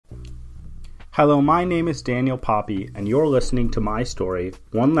Hello, my name is Daniel Poppy, and you're listening to my story,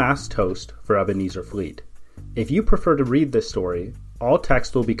 One Last Toast for Ebenezer Fleet. If you prefer to read this story, all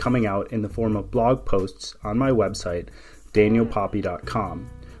text will be coming out in the form of blog posts on my website, danielpoppy.com.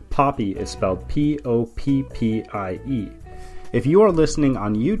 Poppy is spelled P-O-P-P-I-E. If you are listening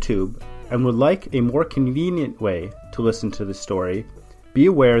on YouTube and would like a more convenient way to listen to the story, be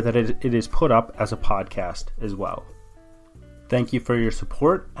aware that it is put up as a podcast as well. Thank you for your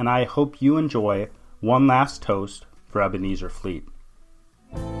support, and I hope you enjoy One Last Toast for Ebenezer Fleet.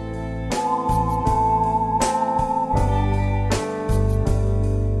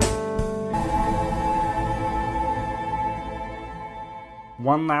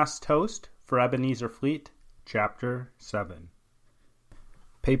 One Last Toast for Ebenezer Fleet, Chapter 7.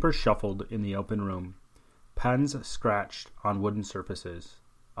 Papers shuffled in the open room. Pens scratched on wooden surfaces.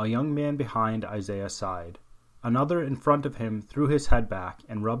 A young man behind Isaiah sighed. Another in front of him threw his head back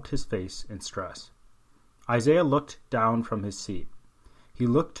and rubbed his face in stress. Isaiah looked down from his seat. He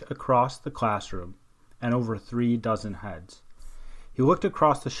looked across the classroom and over 3 dozen heads. He looked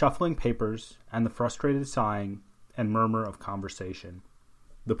across the shuffling papers and the frustrated sighing and murmur of conversation.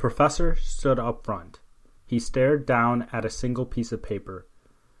 The professor stood up front. He stared down at a single piece of paper.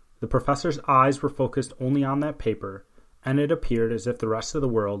 The professor's eyes were focused only on that paper, and it appeared as if the rest of the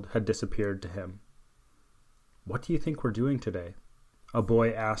world had disappeared to him. "What do you think we're doing today?" a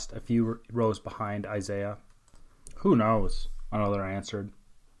boy asked a few rows behind Isaiah. "Who knows?" another answered.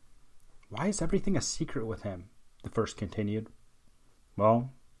 "Why is everything a secret with him?" the first continued.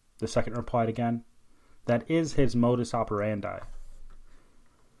 "Well," the second replied again, "that is his modus operandi."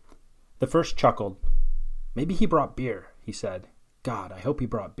 The first chuckled. "Maybe he brought beer," he said. "God, I hope he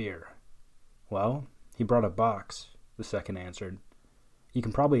brought beer." "Well, he brought a box," the second answered. "You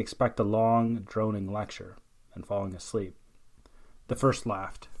can probably expect a long, droning lecture," and falling asleep. The first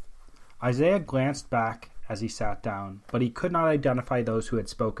laughed. Isaiah glanced back as he sat down, but he could not identify those who had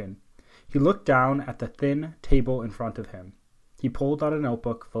spoken. He looked down at the thin table in front of him. He pulled out a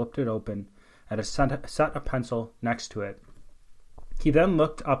notebook, flipped it open, and set a pencil next to it. He then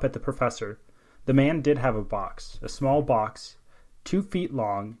looked up at the professor. The man did have a box, a small box, 2 feet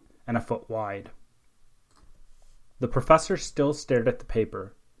long and a foot wide. The professor still stared at the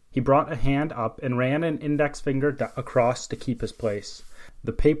paper. He brought a hand up and ran an index finger across to keep his place.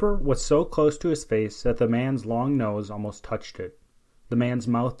 The paper was so close to his face that the man's long nose almost touched it. The man's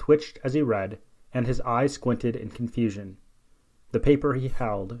mouth twitched as he read, and his eyes squinted in confusion. The paper he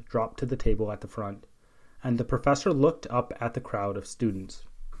held dropped to the table at the front, and the professor looked up at the crowd of students.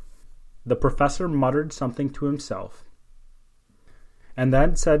 The professor muttered something to himself, and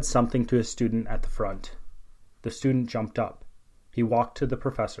then said something to a student at the front. The student jumped up. He walked to the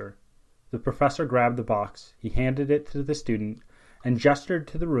professor. The professor grabbed the box. He handed it to the student and gestured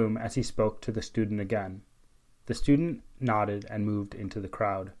to the room as he spoke to the student again. The student nodded and moved into the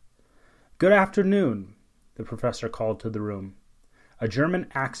crowd. "Good afternoon," the professor called to the room. A German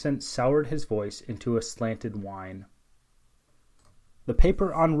accent soured his voice into a slanted whine. "The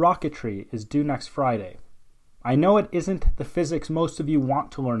paper on rocketry is due next Friday. I know it isn't the physics most of you want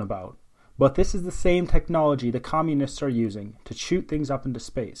to learn about, but this is the same technology the communists are using to shoot things up into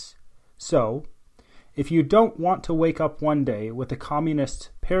space. So, if you don't want to wake up one day with the communists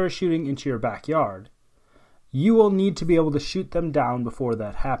parachuting into your backyard, you will need to be able to shoot them down before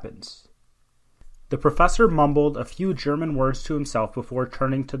that happens." The professor mumbled a few German words to himself before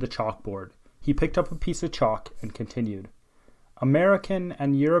turning to the chalkboard. He picked up a piece of chalk and continued. "American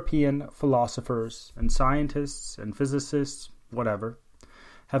and European philosophers and scientists and physicists, whatever,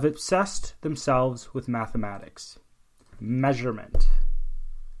 have obsessed themselves with mathematics. Measurement.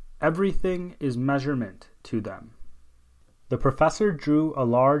 Everything is measurement to them." The professor drew a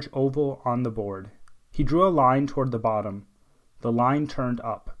large oval on the board. He drew a line toward the bottom. The line turned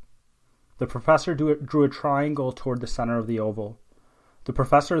up. The professor drew a triangle toward the center of the oval. The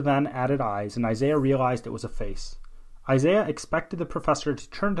professor then added eyes, and Isaiah realized it was a face. Isaiah expected the professor to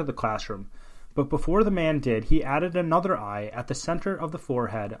turn to the classroom, but before the man did, he added another eye at the center of the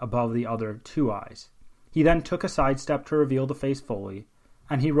forehead above the other 2 eyes. He then took a sidestep to reveal the face fully,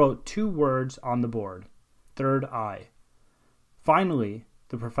 and he wrote 2 words on the board, "Third eye." Finally,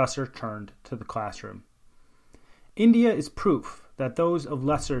 the professor turned to the classroom. "India is proof that those of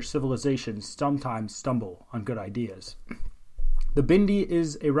lesser civilizations sometimes stumble on good ideas. The bindi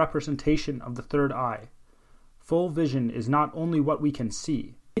is a representation of the third eye. Full vision is not only what we can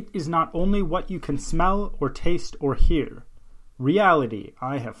see. It is not only what you can smell or taste or hear. Reality,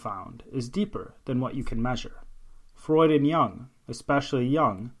 I have found, is deeper than what you can measure. Freud and Jung, especially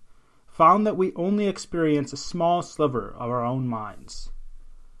Jung, found that we only experience a small sliver of our own minds.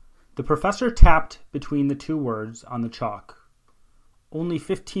 The The professor tapped between the two words on the chalk. Only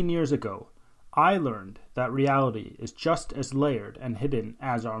 15 years ago, I learned that reality is just as layered and hidden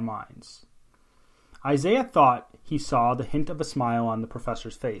as our minds. Isaiah thought he saw the hint of a smile on the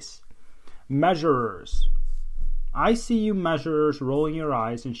professor's face. Measurers. I see you measurers rolling your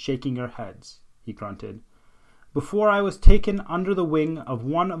eyes and shaking your heads, he grunted. Before I was taken under the wing of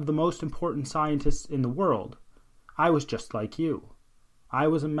one of the most important scientists in the world, I was just like you. I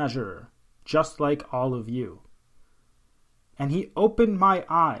was a measurer, just like all of you. And he opened my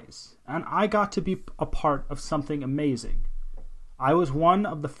eyes, and I got to be a part of something amazing. I was one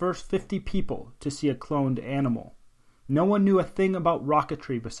of the first 50 people to see a cloned animal. No one knew a thing about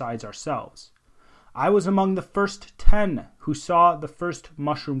rocketry besides ourselves. I was among the first 10 who saw the first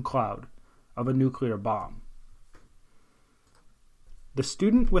mushroom cloud of a nuclear bomb. The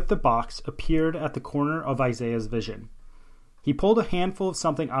student with the box appeared at the corner of Isaiah's vision. He pulled a handful of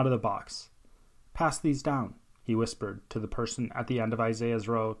something out of the box. Pass these down, he whispered to the person at the end of Isaiah's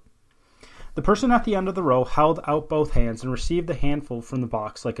row. The person at the end of the row held out both hands and received the handful from the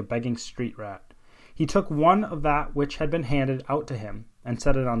box like a begging street rat. He took one of that which had been handed out to him and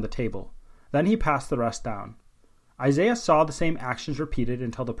set it on the table. Then he passed the rest down. Isaiah saw the same actions repeated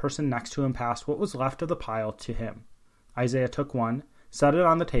until the person next to him passed what was left of the pile to him. Isaiah took one, set it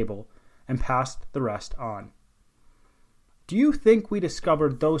on the table, and passed the rest on. Do you think we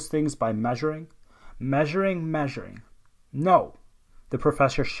discovered those things by measuring? Measuring. No. The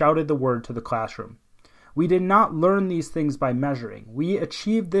professor shouted the word to the classroom. We did not learn these things by measuring. We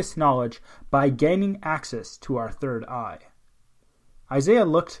achieved this knowledge by gaining access to our third eye. Isaiah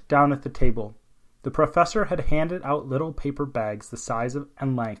looked down at the table. The professor had handed out little paper bags the size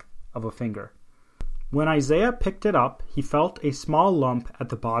and length of a finger. When Isaiah picked it up, he felt a small lump at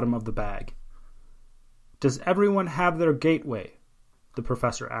the bottom of the bag. Does everyone have their gateway? The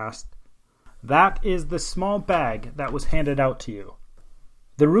professor asked. That is the small bag that was handed out to you.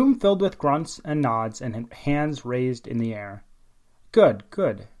 The room filled with grunts and nods and hands raised in the air. Good,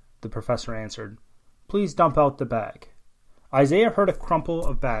 the professor answered. Please dump out the bag. Isaiah heard a crumple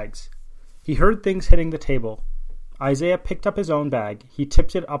of bags. He heard things hitting the table. Isaiah picked up his own bag. He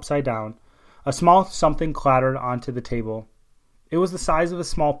tipped it upside down. A small something clattered onto the table. It was the size of a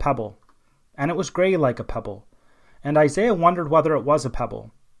small pebble, and it was gray like a pebble, and Isaiah wondered whether it was a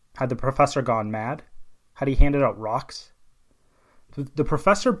pebble. Had the professor gone mad? Had he handed out rocks? The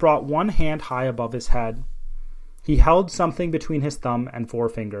professor brought one hand high above his head. He held something between his thumb and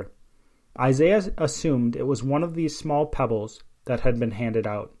forefinger. Isaiah assumed it was one of these small pebbles that had been handed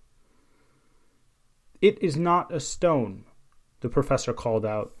out. It is not a stone, the professor called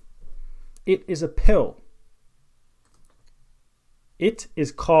out. It is a pill. It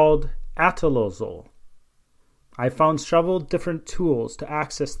is called atolazole. I found several different tools to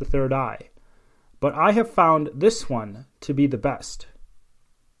access the third eye, but I have found this one to be the best.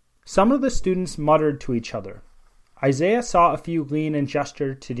 Some of the students muttered to each other. Isaiah saw a few lean and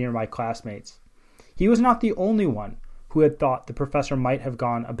gesture to nearby classmates. He was not the only one who had thought the professor might have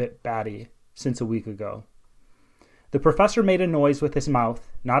gone a bit batty since a week ago. The professor made a noise with his mouth,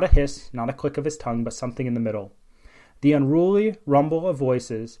 not a hiss, not a click of his tongue, but something in the middle. The unruly rumble of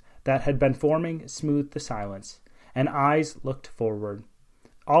voices that had been forming smoothed the silence, and eyes looked forward.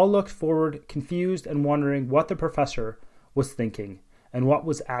 All looked forward, confused and wondering what the professor was thinking and what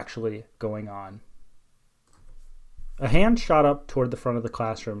was actually going on. A hand shot up toward the front of the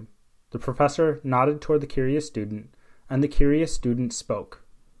classroom. The professor nodded toward the curious student, and the curious student spoke.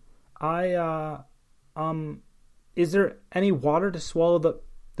 Is there any water to swallow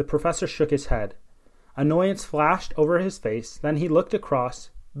The professor shook his head. Annoyance flashed over his face, then he looked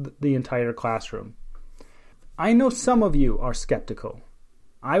across the entire classroom. I know some of you are skeptical.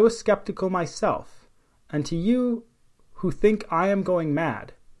 I was skeptical myself, and to you who think I am going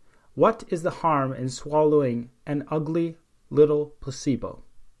mad, what is the harm in swallowing an ugly little placebo?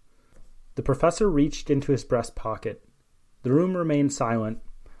 The professor reached into his breast pocket. The room remained silent.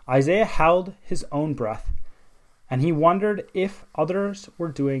 Isaiah held his own breath, and he wondered if others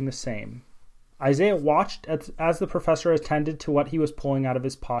were doing the same. Isaiah watched as the professor attended to what he was pulling out of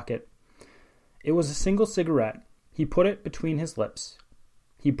his pocket. It was a single cigarette. He put it between his lips.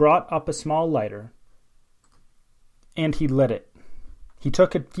 He brought up a small lighter, and he lit it. He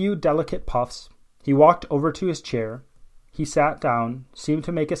took a few delicate puffs. He walked over to his chair. He sat down, seemed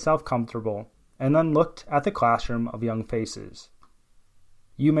to make himself comfortable, and then looked at the classroom of young faces.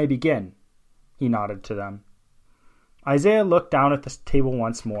 You may begin, he nodded to them. Isaiah looked down at the table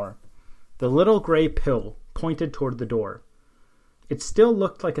once more. The little gray pill pointed toward the door. It still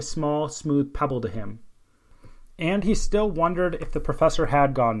looked like a small, smooth pebble to him. And he still wondered if the professor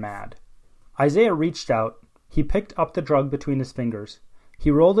had gone mad. Isaiah reached out. He picked up the drug between his fingers.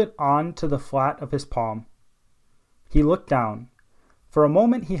 He rolled it on to the flat of his palm. He looked down. For a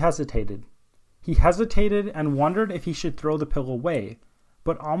moment he hesitated. He hesitated and wondered if he should throw the pill away,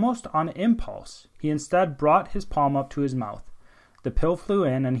 but almost on impulse, he instead brought his palm up to his mouth. The pill flew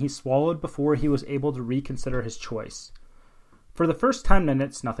in, and he swallowed before he was able to reconsider his choice. For the first 10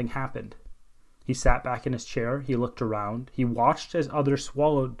 minutes, nothing happened. He sat back in his chair, he looked around, he watched as others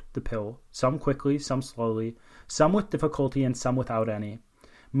swallowed the pill, some quickly, some slowly, some with difficulty, and some without any.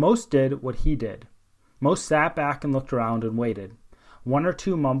 Most did what he did. Most sat back and looked around and waited. One or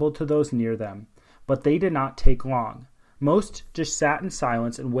two mumbled to those near them, but they did not take long. Most just sat in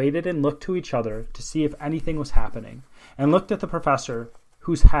silence and waited and looked to each other to see if anything was happening, and looked at the professor,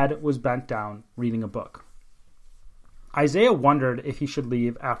 whose head was bent down, reading a book. Isaiah wondered if he should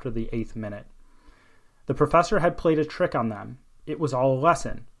leave after the 8th minute. The professor had played a trick on them. It was all a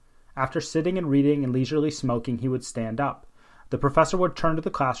lesson. After sitting and reading and leisurely smoking, he would stand up. The professor would turn to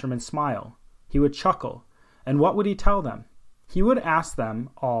the classroom and smile. He would chuckle. And what would he tell them? He would ask them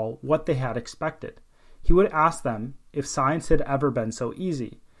all what they had expected. He would ask them if science had ever been so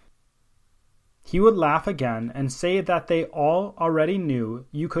easy. He would laugh again and say that they all already knew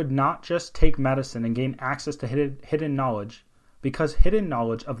you could not just take medicine and gain access to hidden knowledge, because hidden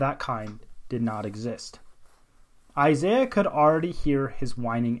knowledge of that kind did not exist. Isaiah could already hear his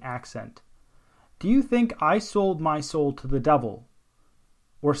whining accent. Do you think I sold my soul to the devil,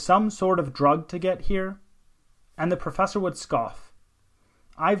 or some sort of drug to get here? And the professor would scoff.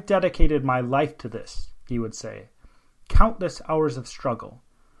 I've dedicated my life to this, he would say. Countless hours of struggle.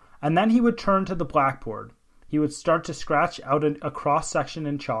 And then he would turn to the blackboard. He would start to scratch out a cross-section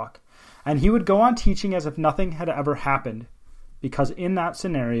in chalk, and he would go on teaching as if nothing had ever happened, because in that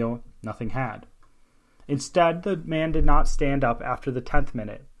scenario, nothing had. Instead, the man did not stand up after the 10th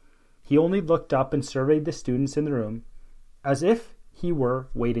minute. He only looked up and surveyed the students in the room, as if he were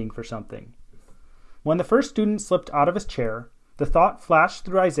waiting for something. When the first student slipped out of his chair, the thought flashed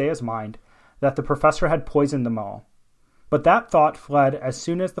through Isaiah's mind that the professor had poisoned them all. But that thought fled as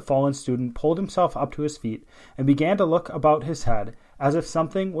soon as the fallen student pulled himself up to his feet and began to look about his head as if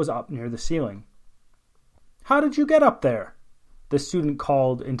something was up near the ceiling. How did you get up there? The student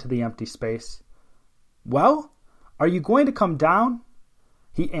called into the empty space. Well, are you going to come down?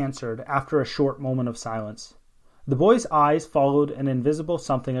 He answered after a short moment of silence. The boy's eyes followed an invisible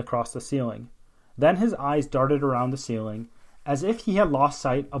something across the ceiling. Then his eyes darted around the ceiling as if he had lost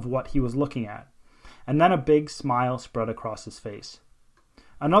sight of what he was looking at, and then a big smile spread across his face.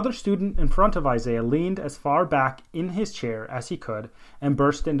 Another student in front of Isaiah leaned as far back in his chair as he could and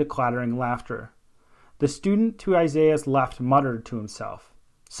burst into clattering laughter. The student to Isaiah's left muttered to himself.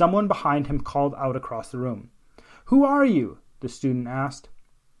 Someone behind him called out across the room. Who are you? The student asked.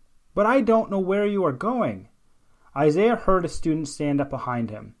 But I don't know where you are going. Isaiah heard a student stand up behind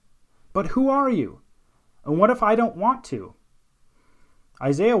him. But who are you? And what if I don't want to?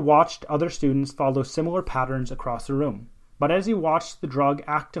 Isaiah watched other students follow similar patterns across the room, but as he watched the drug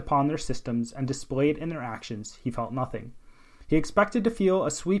act upon their systems and displayed in their actions, he felt nothing. He expected to feel a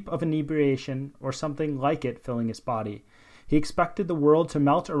sweep of inebriation or something like it filling his body. He expected the world to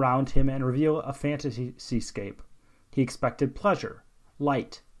melt around him and reveal a fantasy-scape. He expected pleasure,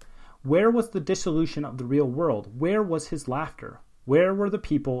 light. Where was the dissolution of the real world? Where was his laughter? Where were the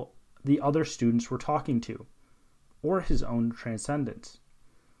people the other students were talking to? Or his own transcendence?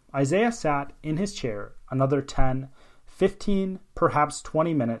 Isaiah sat in his chair another 10, 15, perhaps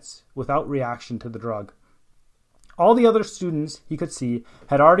 20 minutes without reaction to the drug. All the other students he could see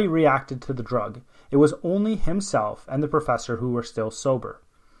had already reacted to the drug. It was only himself and the professor who were still sober.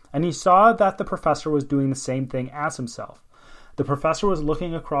 And he saw that the professor was doing the same thing as himself. The professor was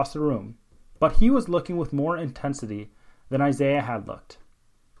looking across the room, but he was looking with more intensity than Isaiah had looked.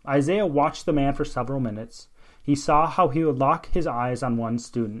 Isaiah watched the man for several minutes. He saw how he would lock his eyes on one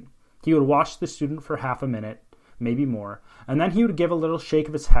student. He would watch the student for half a minute, maybe more, and then he would give a little shake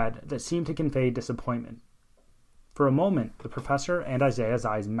of his head that seemed to convey disappointment. For a moment, the professor and Isaiah's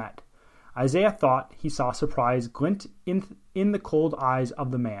eyes met. Isaiah thought he saw surprise glint in the cold eyes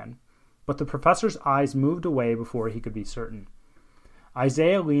of the man, but the professor's eyes moved away before he could be certain.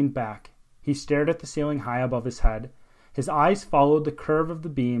 Isaiah leaned back. He stared at the ceiling high above his head. His eyes followed the curve of the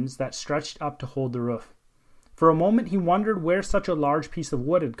beams that stretched up to hold the roof. For a moment he wondered where such a large piece of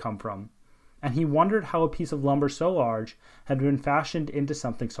wood had come from, and he wondered how a piece of lumber so large had been fashioned into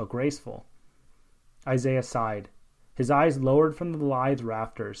something so graceful. Isaiah sighed. His eyes lowered from the lithe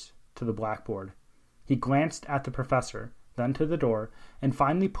rafters to the blackboard. He glanced at the professor, then to the door, and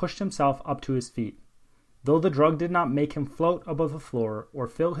finally pushed himself up to his feet. Though the drug did not make him float above the floor or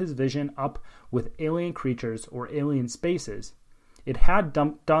fill his vision up with alien creatures or alien spaces, it had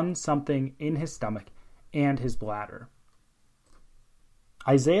done something in his stomach and his bladder.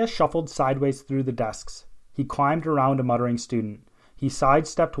 Isaiah shuffled sideways through the desks. He climbed around a muttering student. He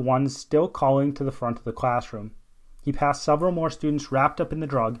sidestepped one still calling to the front of the classroom. He passed several more students wrapped up in the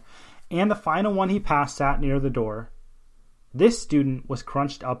drug, and the final one he passed sat near the door. This student was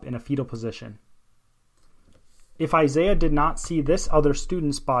crunched up in a fetal position. If Isaiah did not see this other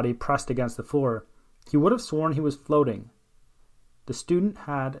student's body pressed against the floor, he would have sworn he was floating. The student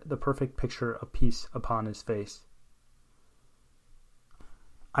had the perfect picture of peace upon his face.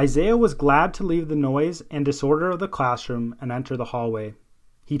 Isaiah was glad to leave the noise and disorder of the classroom and enter the hallway.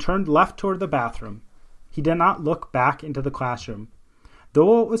 He turned left toward the bathroom. He did not look back into the classroom.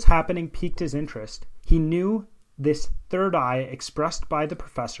 Though what was happening piqued his interest, he knew this third eye expressed by the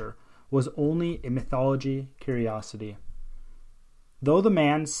professor was only a mythology curiosity. Though the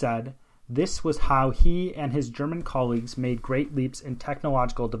man said this was how he and his German colleagues made great leaps in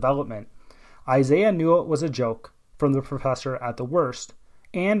technological development, Isaiah knew it was a joke from the professor at the worst,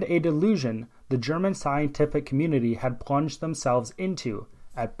 and a delusion the German scientific community had plunged themselves into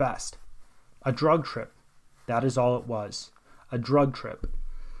at best. A drug trip. That is all it was. A drug trip.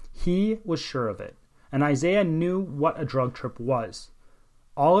 He was sure of it, and Isaiah knew what a drug trip was.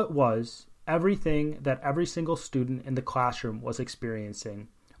 All it was, everything that every single student in the classroom was experiencing,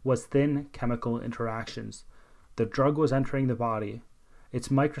 was thin chemical interactions. The drug was entering the body.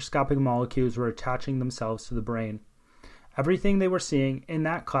 Its microscopic molecules were attaching themselves to the brain. Everything they were seeing in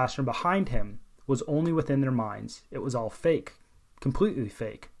that classroom behind him was only within their minds. It was all fake, completely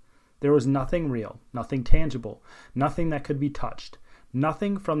fake. There was nothing real, nothing tangible, nothing that could be touched.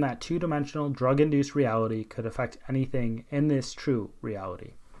 Nothing from that two-dimensional drug-induced reality could affect anything in this true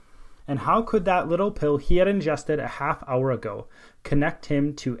reality. And how could that little pill he had ingested a half hour ago connect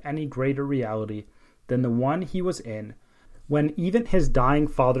him to any greater reality than the one he was in, when even his dying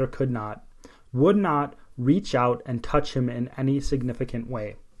father would not reach out and touch him in any significant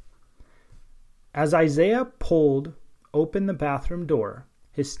way? As Isaiah pulled open the bathroom door,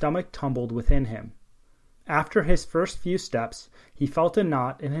 his stomach tumbled within him. After his first few steps, he felt a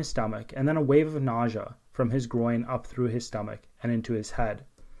knot in his stomach and then a wave of nausea from his groin up through his stomach and into his head.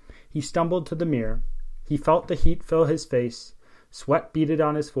 He stumbled to the mirror. He felt the heat fill his face. Sweat beaded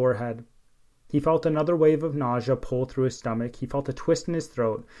on his forehead. He felt another wave of nausea pull through his stomach. He felt a twist in his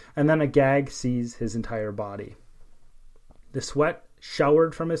throat, and then a gag seize his entire body. The sweat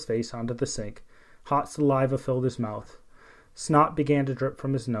showered from his face onto the sink. Hot saliva filled his mouth. Snot began to drip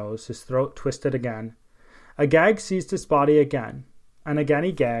from his nose. His throat twisted again. A gag seized his body again, and again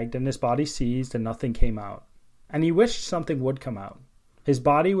he gagged, and his body seized, and nothing came out. And he wished something would come out. His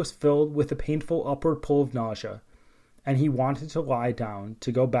body was filled with a painful upward pull of nausea, and he wanted to lie down,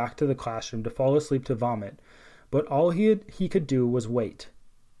 to go back to the classroom, to fall asleep, to vomit. But all he could do was wait.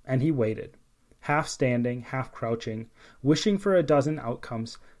 And he waited, half standing, half crouching, wishing for a dozen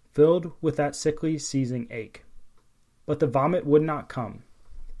outcomes, filled with that sickly, seizing ache. But the vomit would not come.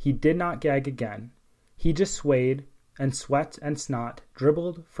 He did not gag again. He just swayed, and sweat and snot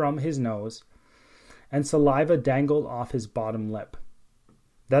dribbled from his nose, and saliva dangled off his bottom lip.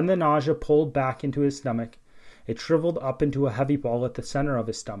 Then the nausea pulled back into his stomach. It shriveled up into a heavy ball at the center of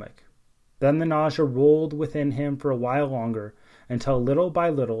his stomach. Then the nausea rolled within him for a while longer, until little by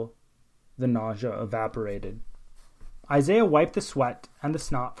little the nausea evaporated. Isaiah wiped the sweat and the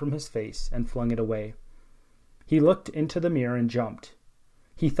snot from his face and flung it away. He looked into the mirror and jumped.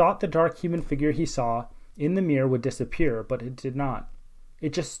 He thought the dark human figure he saw in the mirror would disappear, but it did not.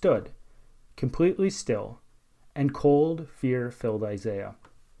 It just stood, completely still, and cold fear filled Isaiah.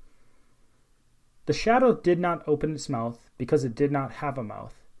 The shadow did not open its mouth because it did not have a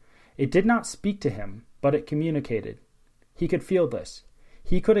mouth. It did not speak to him, but it communicated. He could feel this.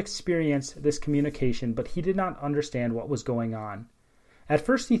 He could experience this communication, but he did not understand what was going on. At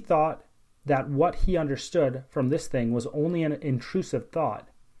first he thought that what he understood from this thing was only an intrusive thought.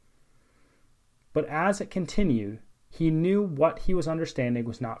 But as it continued, he knew what he was understanding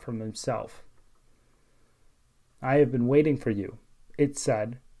was not from himself. "I have been waiting for you," it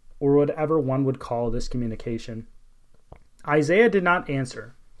said, or whatever one would call this communication. Isaiah did not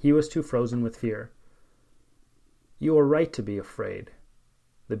answer. He was too frozen with fear. "You are right to be afraid,"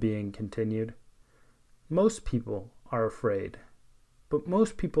 the being continued. "Most people are afraid, but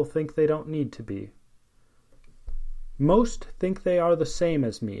most people think they don't need to be. Most think they are the same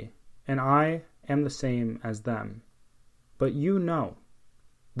as me, and I am the same as them. But you know."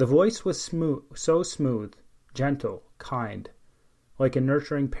 The voice was so smooth, gentle, kind, like a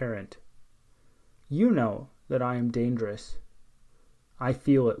nurturing parent. You know that I am dangerous. I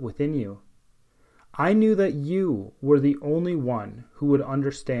feel it within you. I knew that you were the only one who would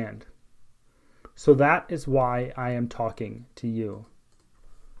understand. So that is why I am talking to you."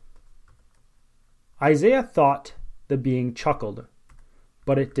 Isaiah thought the being chuckled,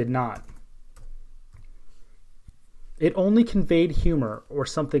 but it did not. It only conveyed humor or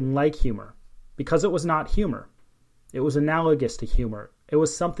something like humor, because it was not humor. It was analogous to humor. It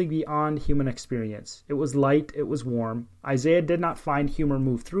was something beyond human experience. It was light, it was warm. Isaiah did not find humor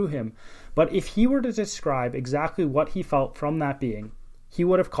move through him, but if he were to describe exactly what he felt from that being, he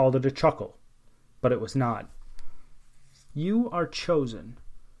would have called it a chuckle, but it was not. "You are chosen,"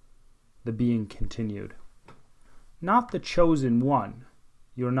 the being continued. "Not the chosen one.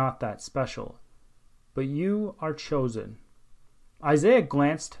 You're not that special. But you are chosen." Isaiah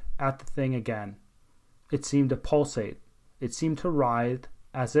glanced at the thing again. It seemed to pulsate. It seemed to writhe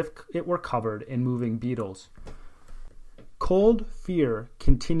as if it were covered in moving beetles. Cold fear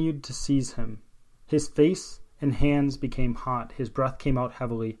continued to seize him. His face and hands became hot. His breath came out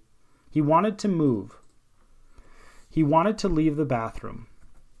heavily. He wanted to move. He wanted to leave the bathroom,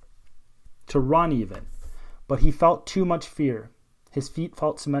 to run even, but he felt too much fear. His feet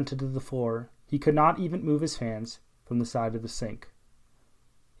felt cemented to the floor. He could not even move his hands from the side of the sink.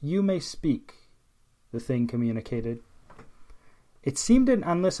 "You may speak," the thing communicated. It seemed an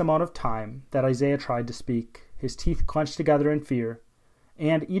endless amount of time that Isaiah tried to speak, his teeth clenched together in fear,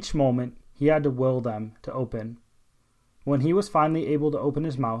 and each moment he had to will them to open. When he was finally able to open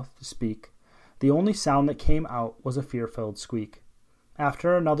his mouth to speak, the only sound that came out was a fear-filled squeak.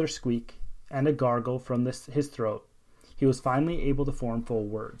 After another squeak and a gargle from his throat, he was finally able to form full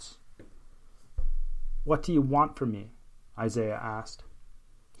words. "What do you want from me?" Isaiah asked.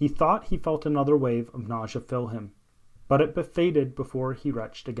 He thought he felt another wave of nausea fill him, but it faded before he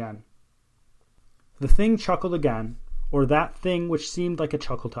retched again. The thing chuckled again, or that thing which seemed like a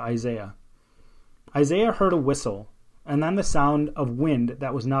chuckle to Isaiah. Isaiah heard a whistle, and then the sound of wind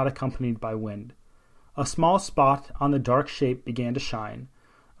that was not accompanied by wind. A small spot on the dark shape began to shine,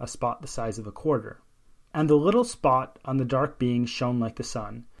 a spot the size of a quarter, and the little spot on the dark being shone like the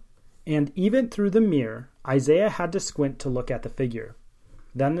sun. And even through the mirror, Isaiah had to squint to look at the figure.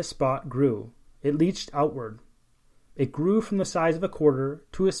 Then the spot grew. It leached outward. It grew from the size of a quarter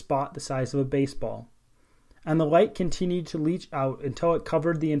to a spot the size of a baseball. And the light continued to leach out until it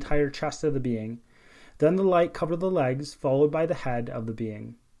covered the entire chest of the being. Then the light covered the legs, followed by the head of the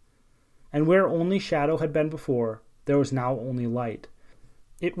being. And where only shadow had been before, there was now only light.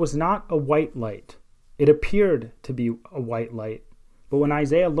 It was not a white light. It appeared to be a white light. But when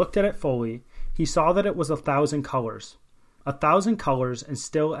Isaiah looked at it fully, he saw that it was 1,000 colors. 1,000 colors and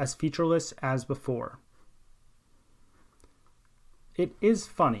still as featureless as before. It is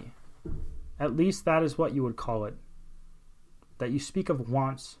funny, at least that is what you would call it, that you speak of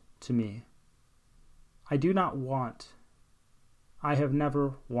wants to me. I do not want. I have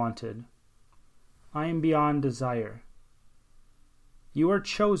never wanted. I am beyond desire. You are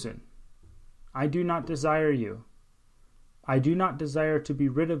chosen. I do not desire you. I do not desire to be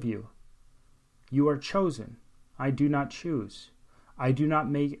rid of you. You are chosen. I do not choose. I do not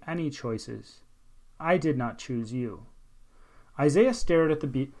make any choices. I did not choose you. Isaiah stared at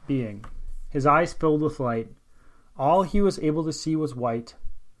the being. His eyes filled with light. All he was able to see was white,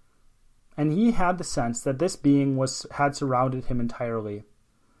 and he had the sense that this being had surrounded him entirely.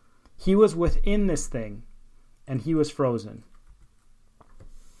 He was within this thing, and he was frozen.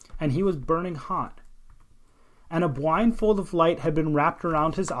 And he was burning hot. And a blindfold of light had been wrapped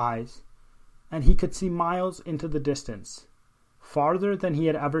around his eyes, and he could see miles into the distance, farther than he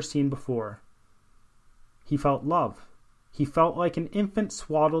had ever seen before. He felt love. He felt like an infant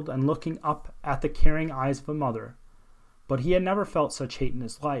swaddled and looking up at the caring eyes of a mother, but he had never felt such hate in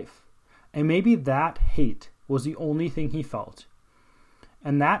his life. And maybe that hate was the only thing he felt.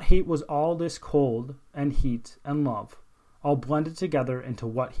 And that hate was all this cold and heat and love, all blended together into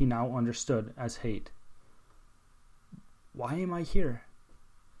what he now understood as hate. Why am I here?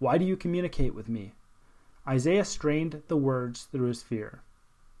 Why do you communicate with me? Isaiah strained the words through his fear.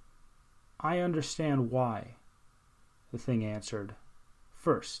 I understand why, the thing answered.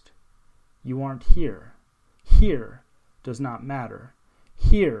 First, you aren't here. Here does not matter.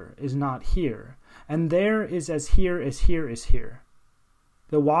 Here is not here, and there is as here as here is here.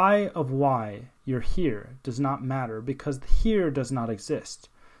 The why of why you're here does not matter because the here does not exist,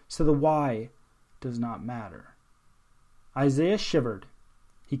 so the why does not matter. Isaiah shivered.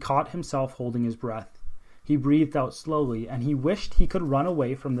 He caught himself holding his breath. He breathed out slowly, and he wished he could run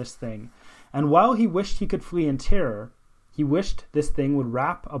away from this thing. And while he wished he could flee in terror, he wished this thing would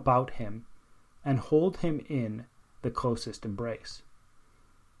wrap about him and hold him in the closest embrace.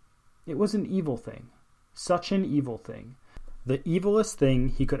 It was an evil thing, such an evil thing, the evilest thing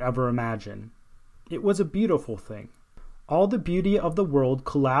he could ever imagine. It was a beautiful thing. All the beauty of the world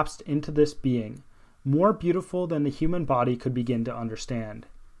collapsed into this being, more beautiful than the human body could begin to understand.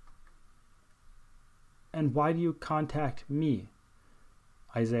 "And why do you contact me?"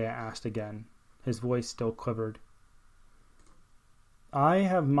 Isaiah asked again. His voice still quivered. "I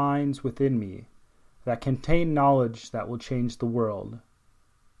have minds within me that contain knowledge that will change the world.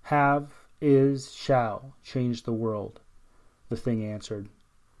 Have, is, shall change the world," the thing answered.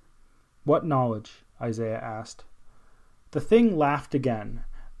 "What knowledge?" Isaiah asked. The thing laughed again.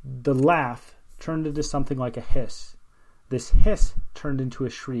 The laugh turned into something like a hiss. This hiss turned into a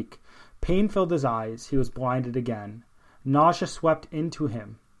shriek. Pain filled his eyes. He was blinded again. Nausea swept into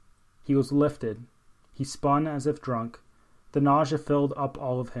him. He was lifted. He spun as if drunk. The nausea filled up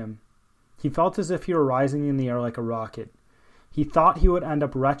all of him. He felt as if he were rising in the air like a rocket. He thought he would end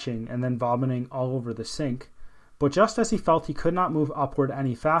up retching and then vomiting all over the sink. But just as he felt he could not move upward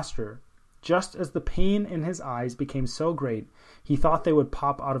any faster, just as the pain in his eyes became so great he thought they would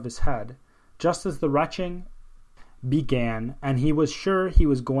pop out of his head, just as the retching began and he was sure he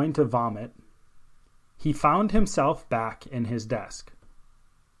was going to vomit, he found himself back in his desk.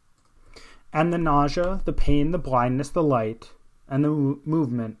 And the nausea, the pain, the blindness, the light, and the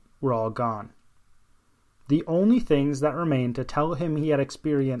movement were all gone. The only things that remained to tell him he had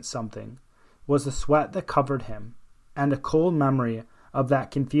experienced something was the sweat that covered him and a cold memory of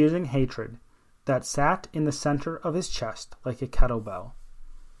that confusing hatred that sat in the center of his chest like a kettlebell.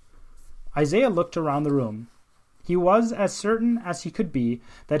 Isaiah looked around the room. He was as certain as he could be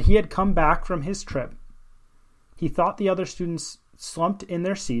that he had come back from his trip. He thought the other students slumped in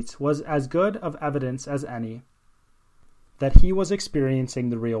their seats was as good of evidence as any that he was experiencing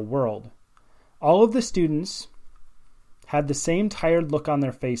the real world. All of the students had the same tired look on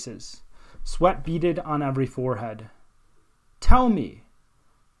their faces. Sweat beaded on every forehead. "Tell me."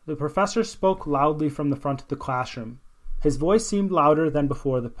 The professor spoke loudly from the front of the classroom. His voice seemed louder than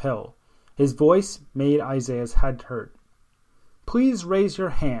before the pill. His voice made Isaiah's head hurt. "Please raise your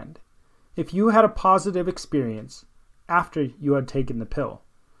hand if you had a positive experience after you had taken the pill."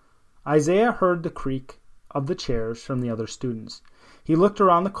 Isaiah heard the creak of the chairs from the other students. He looked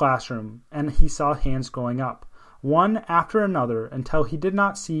around the classroom and he saw hands going up, one after another, until he did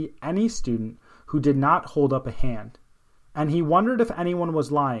not see any student who did not hold up a hand. And he wondered if anyone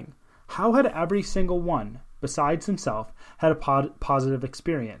was lying. How had every single one, besides himself, had a positive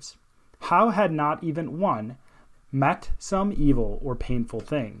experience? How had not even one met some evil or painful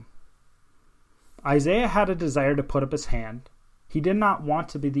thing? Isaiah had a desire to put up his hand. He did not want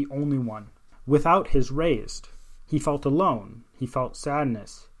to be the only one without his raised. He felt alone. He felt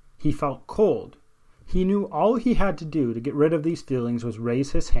sadness. He felt cold. He knew all he had to do to get rid of these feelings was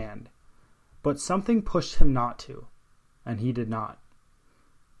raise his hand. But something pushed him not to, and he did not.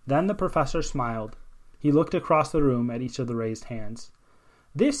 Then the professor smiled. He looked across the room at each of the raised hands.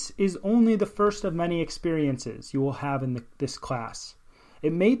 "This is only the first of many experiences you will have in this class.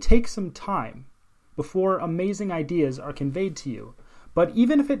 It may take some time before amazing ideas are conveyed to you, but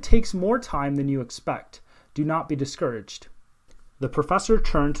even if it takes more time than you expect, do not be discouraged." The professor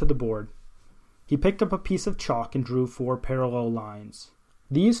turned to the board. He picked up a piece of chalk and drew 4 parallel lines.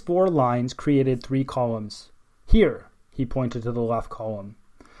 These 4 lines created 3 columns. "Here," he pointed to the left column.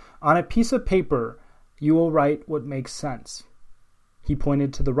 "On a piece of paper, you will write what makes sense." He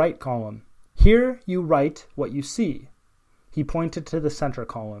pointed to the right column. "Here you write what you see." He pointed to the center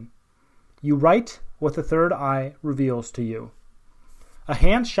column. "You write what the third eye reveals to you." A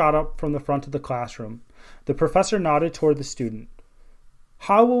hand shot up from the front of the classroom. The professor nodded toward the student.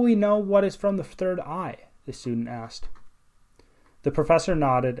 "How will we know what is from the third eye?" the student asked. The professor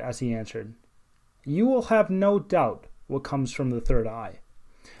nodded as he answered. "You will have no doubt what comes from the third eye.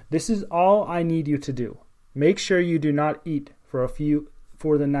 This is all I need you to do. Make sure you do not eat for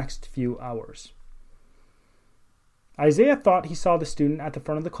the next few hours." Isaiah thought he saw the student at the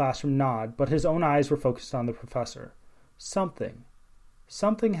front of the classroom nod, but his own eyes were focused on the professor. Something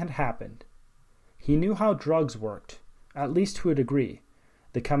had happened. He knew how drugs worked, at least to a degree.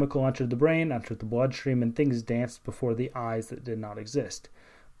 The chemical entered the brain, entered the bloodstream, and things danced before the eyes that did not exist.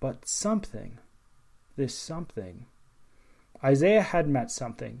 But this something. Isaiah had met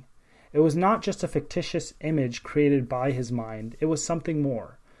something. It was not just a fictitious image created by his mind. It was something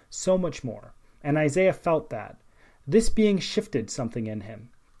more, so much more. And Isaiah felt that. This being shifted something in him.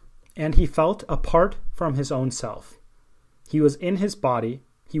 And he felt apart from his own self. He was in his body.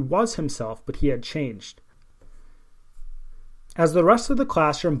 He was himself, but he had changed. As the rest of the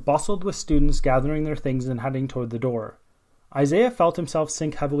classroom bustled with students gathering their things and heading toward the door, Isaiah felt himself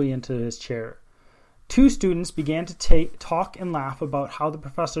sink heavily into his chair. Two students began to talk and laugh about how the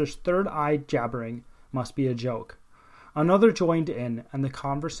professor's third eye jabbering must be a joke. Another joined in, and the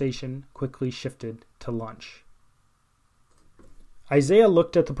conversation quickly shifted to lunch. Isaiah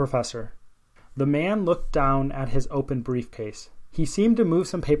looked at the professor. The man looked down at his open briefcase. He seemed to move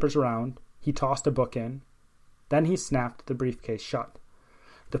some papers around. He tossed a book in. Then he snapped the briefcase shut.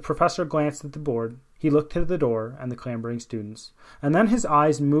 The professor glanced at the board. He looked to the door and the clambering students, and then his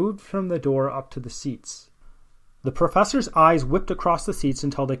eyes moved from the door up to the seats. The professor's eyes whipped across the seats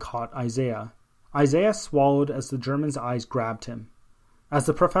until they caught Isaiah. Isaiah swallowed as the German's eyes grabbed him. As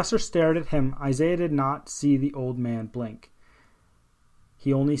the professor stared at him, Isaiah did not see the old man blink.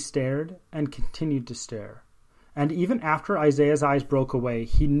 He only stared and continued to stare. And even after Isaiah's eyes broke away,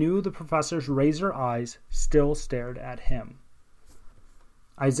 he knew the professor's razor eyes still stared at him.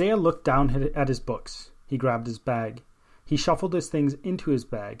 Isaiah looked down at his books. He grabbed his bag. He shuffled his things into his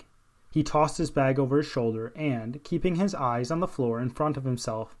bag. He tossed his bag over his shoulder and, keeping his eyes on the floor in front of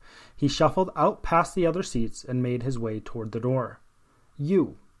himself, he shuffled out past the other seats and made his way toward the door.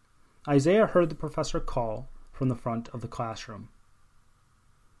 "You!" Isaiah heard the professor call from the front of the classroom.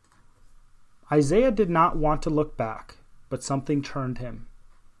 Isaiah did not want to look back, but something turned him.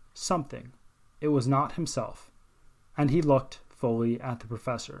 Something. It was not himself. And he looked fully at the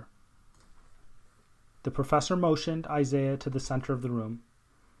professor. The professor motioned Isaiah to the center of the room.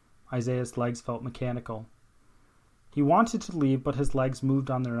 Isaiah's legs felt mechanical. He wanted to leave, but his legs moved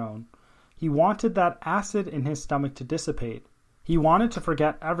on their own. He wanted that acid in his stomach to dissipate. He wanted to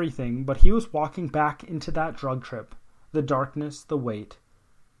forget everything, but he was walking back into that drug trip, the darkness, the weight,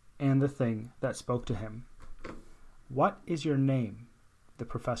 and the thing that spoke to him. "What is your name?" the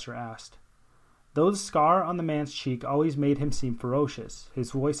professor asked. Though the scar on the man's cheek always made him seem ferocious,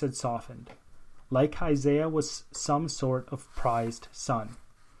 his voice had softened, like Isaiah was some sort of prized son.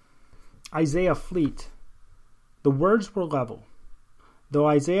 "Isaiah Fleet." The words were level. Though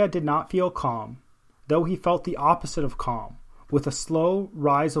Isaiah did not feel calm, though he felt the opposite of calm, with a slow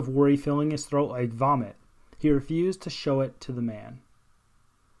rise of worry filling his throat like vomit, he refused to show it to the man.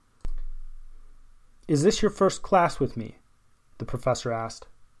 "Is this your first class with me?" the professor asked.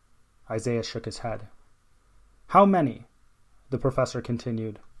 Isaiah shook his head. "How many?" the professor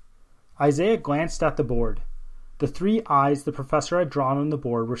continued. Isaiah glanced at the board. The three eyes the professor had drawn on the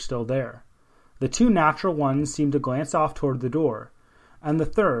board were still there. The two natural ones seemed to glance off toward the door, and the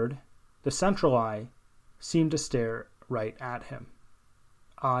third, the central eye, seemed to stare right at him.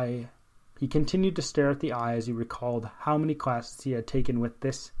 He continued to stare at the eye as he recalled how many classes he had taken with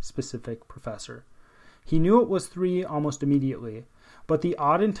this specific professor. He knew it was 3 almost immediately, but the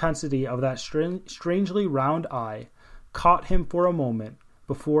odd intensity of that strangely round eye caught him for a moment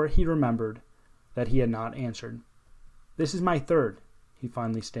before he remembered that he had not answered. "This is my third," he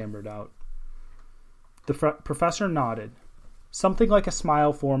finally stammered out. The professor nodded. Something like a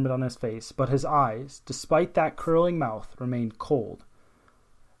smile formed on his face, but his eyes, despite that curling mouth, remained cold.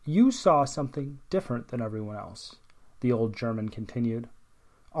 "You saw something different than everyone else," the old German continued.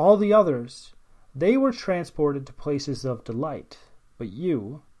 "All the others, they were transported to places of delight, but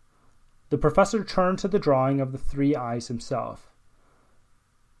you—" The professor turned to the drawing of the three eyes himself.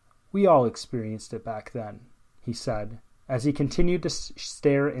 "We all experienced it back then," he said, as he continued to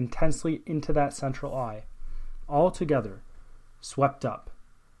stare intensely into that central eye. All together, swept up.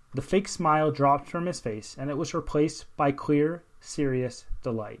 The fake smile dropped from his face, and it was replaced by clear, serious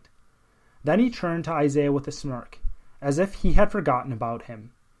delight. Then he turned to Isaiah with a smirk, as if he had forgotten about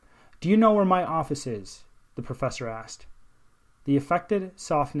him. "Do you know where my office is?" the professor asked. The affected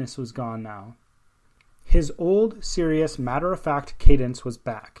softness was gone now. His old, serious, matter-of-fact cadence was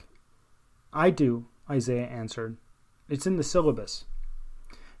back. "I do," Isaiah answered. "It's in the syllabus."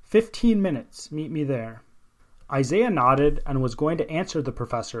 15 minutes. Meet me there." Isaiah nodded and was going to answer the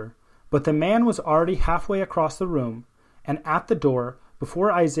professor, but the man was already halfway across the room and at the door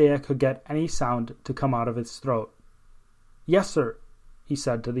before Isaiah could get any sound to come out of his throat. "Yes, sir," he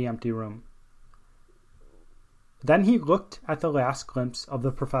said to the empty room. Then he looked at the last glimpse of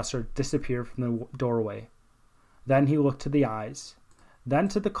the professor disappear from the doorway. Then he looked to the eyes, then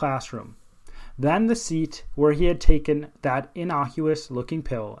to the classroom, then the seat where he had taken that innocuous-looking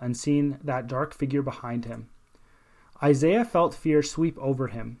pill and seen that dark figure behind him. Isaiah felt fear sweep over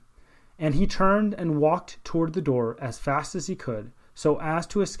him, and he turned and walked toward the door as fast as he could so as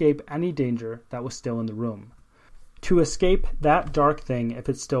to escape any danger that was still in the room, to escape that dark thing if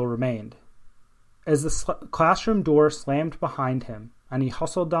it still remained. As the classroom door slammed behind him and he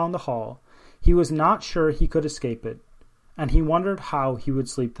hustled down the hall, he was not sure he could escape it, and he wondered how he would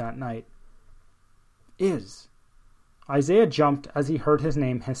sleep that night. Is. Isaiah jumped as he heard his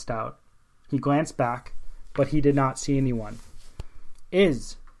name hissed out. He glanced back, but he did not see anyone.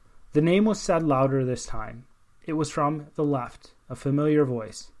 Is. The name was said louder this time. It was from the left, a familiar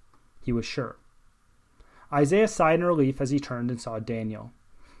voice. He was sure. Isaiah sighed in relief as he turned and saw Daniel.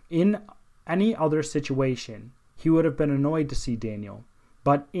 In any other situation, he would have been annoyed to see Daniel,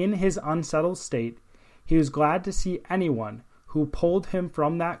 but in his unsettled state, he was glad to see anyone who pulled him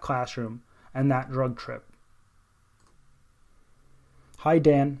from that classroom and that drug trip. "Hi,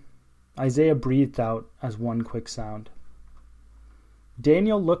 Dan," Isaiah breathed out as one quick sound.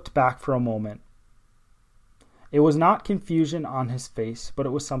 Daniel looked back for a moment. It was not confusion on his face, but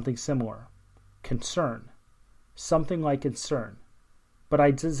it was something similar. Concern. Something like concern. But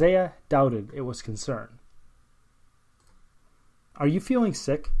Isaiah doubted it was concern. "Are you feeling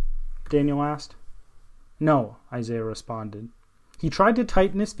sick?" Daniel asked. "No," Isaiah responded. He tried to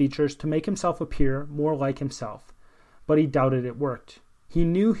tighten his features to make himself appear more like himself, but he doubted it worked. He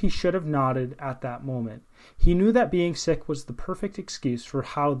knew he should have nodded at that moment. He knew that being sick was the perfect excuse for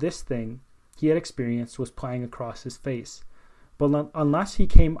how this thing he had experienced was playing across his face. But unless he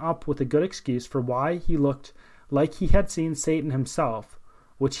came up with a good excuse for why he looked like he had seen Satan himself,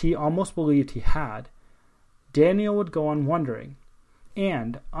 which he almost believed he had, Daniel would go on wondering.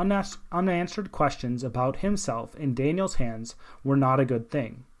 And unanswered questions about himself in Daniel's hands were not a good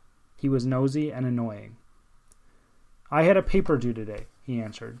thing. He was nosy and annoying. "I had a paper due today," he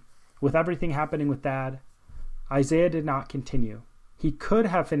answered. "With everything happening with Dad." Isaiah did not continue. He could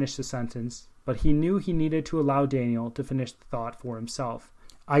have finished the sentence, but he knew he needed to allow Daniel to finish the thought for himself.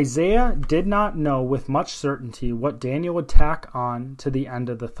 Isaiah did not know with much certainty what Daniel would tack on to the end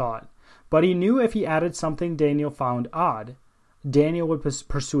of the thought, but he knew if he added something Daniel found odd, Daniel would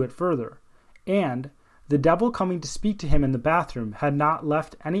pursue it further, and the devil coming to speak to him in the bathroom had not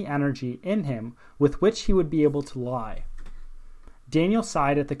left any energy in him with which he would be able to lie. Daniel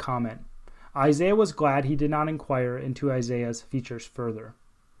sighed at the comment. Isaiah was glad he did not inquire into Isaiah's features further.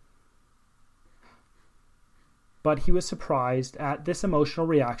 But he was surprised at this emotional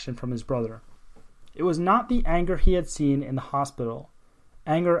reaction from his brother. It was not the anger he had seen in the hospital,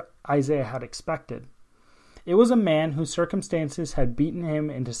 anger Isaiah had expected. It was a man whose circumstances had beaten him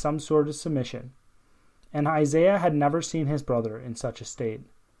into some sort of submission, and Isaiah had never seen his brother in such a state.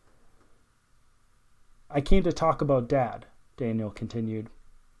 "I came to talk about Dad," Daniel continued.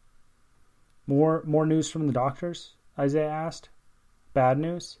 More news from the doctors?" Isaiah asked. "Bad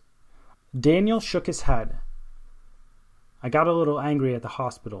news?" Daniel shook his head. "I got a little angry at the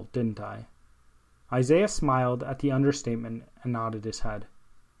hospital, didn't I?" Isaiah smiled at the understatement and nodded his head.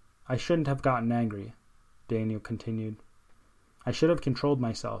 "I shouldn't have gotten angry," Daniel continued. "I should have controlled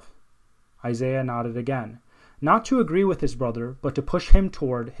myself." Isaiah nodded again, not to agree with his brother, but to push him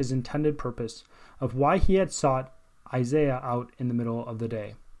toward his intended purpose of why he had sought Isaiah out in the middle of the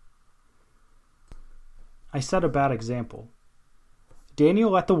day. "I set a bad example."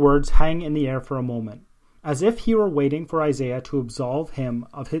 Daniel let the words hang in the air for a moment, as if he were waiting for Isaiah to absolve him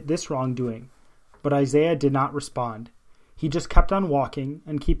of this wrongdoing, but Isaiah did not respond. He just kept on walking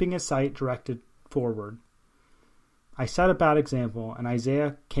and keeping his sight directed forward. "I set a bad example, and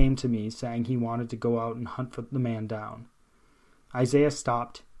Isaiah came to me saying he wanted to go out and hunt for the man down." Isaiah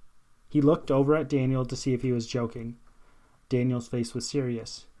stopped. He looked over at Daniel to see if he was joking. Daniel's face was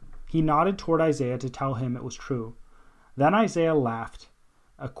serious. He nodded toward Isaiah to tell him it was true. Then Isaiah laughed,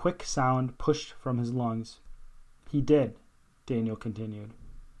 a quick sound pushed from his lungs. "He did," Daniel continued.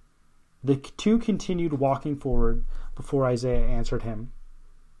 The two continued walking forward before Isaiah answered him.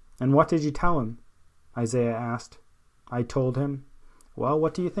 "And what did you tell him?" Isaiah asked. "I told him." "Well,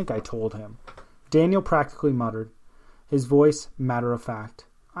 what do you think I told him?" Daniel practically muttered, his voice matter of fact.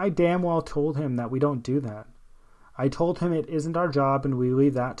 "I damn well told him that we don't do that. I told him it isn't our job and we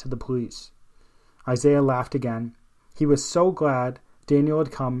leave that to the police." Isaiah laughed again. He was so glad Daniel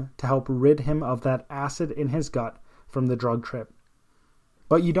had come to help rid him of that acid in his gut from the drug trip.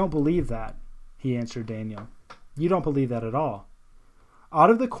 "But you don't believe that," he answered Daniel. "You don't believe that at all." Out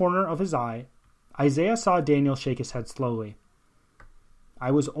of the corner of his eye, Isaiah saw Daniel shake his head slowly.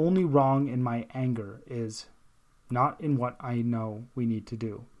 "I was only wrong in my anger, not in what I know we need to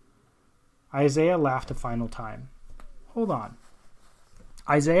do." Isaiah laughed a final time. "Hold on."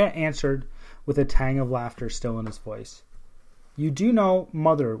 Isaiah answered with a tang of laughter still in his voice. "You do know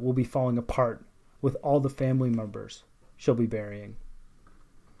Mother will be falling apart with all the family members she'll be burying."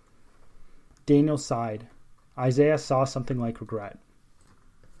 Daniel sighed. Isaiah saw something like regret.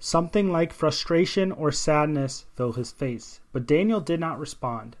 Something like frustration or sadness filled his face, but Daniel did not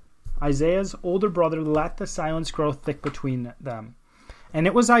respond. Isaiah's older brother let the silence grow thick between them, and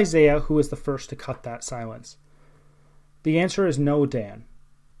it was Isaiah who was the first to cut that silence. "The answer is no, Dan,"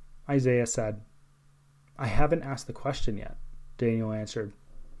 Isaiah said. "I haven't asked the question yet," Daniel answered.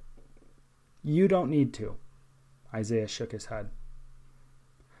 "You don't need to." Isaiah shook his head.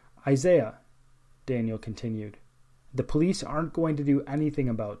 "Isaiah," Daniel continued, "the police aren't going to do anything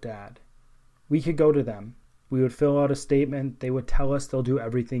about Dad. We could go to them. We would fill out a statement. They would tell us they'll do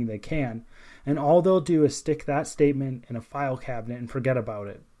everything they can, and all they'll do is stick that statement in a file cabinet and forget about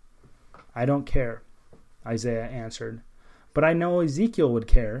it." "I don't care," Isaiah answered. "But I know Ezekiel would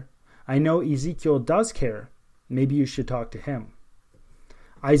care. I know Ezekiel does care. Maybe you should talk to him."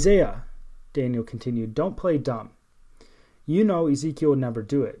 "Isaiah," Daniel continued, "don't play dumb. You know Ezekiel would never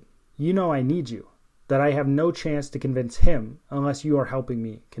do it. You know I need you, that I have no chance to convince him unless you are helping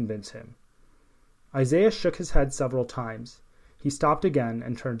me convince him." Isaiah shook his head several times. He stopped again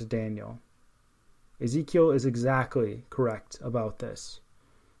and turned to Daniel. "Ezekiel is exactly correct about this.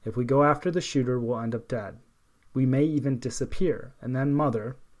 If we go after the shooter, we'll end up dead. We may even disappear, and then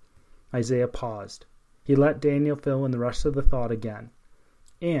Mother—" Isaiah paused. He let Daniel fill in the rest of the thought again.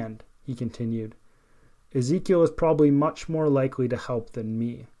 "And," he continued, "Ezekiel is probably much more likely to help than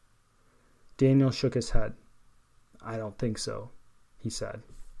me." Daniel shook his head. "I don't think so," he said.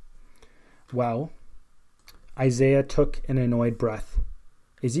 "Well," Isaiah took an annoyed breath,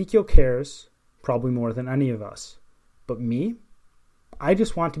 "Ezekiel cares, probably more than any of us. But me? I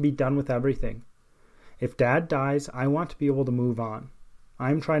just want to be done with everything. If Dad dies, I want to be able to move on.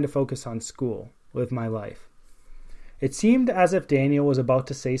 I'm trying to focus on school, live my life." It seemed as if Daniel was about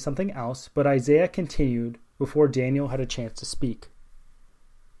to say something else, but Isaiah continued before Daniel had a chance to speak.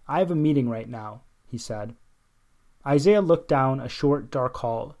 "I have a meeting right now," he said. Isaiah looked down a short, dark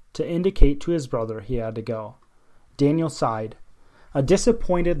hall to indicate to his brother he had to go. Daniel sighed. A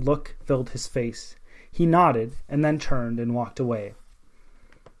disappointed look filled his face. He nodded and then turned and walked away.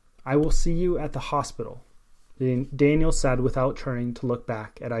 "I will see you at the hospital," Daniel said without turning to look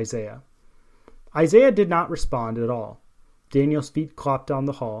back at Isaiah. Isaiah did not respond at all. Daniel's feet clopped down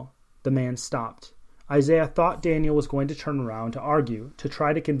the hall. The man stopped. Isaiah thought Daniel was going to turn around to argue, to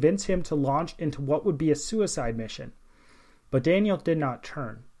try to convince him to launch into what would be a suicide mission. But Daniel did not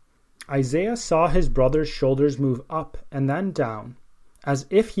turn. Isaiah saw his brother's shoulders move up and then down, as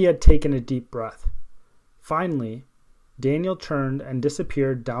if he had taken a deep breath. Finally, Daniel turned and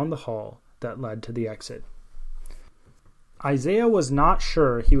disappeared down the hall that led to the exit. Isaiah was not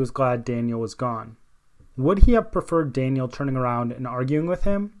sure he was glad Daniel was gone. Would he have preferred Daniel turning around and arguing with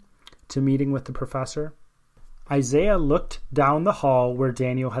him to meeting with the professor? Isaiah looked down the hall where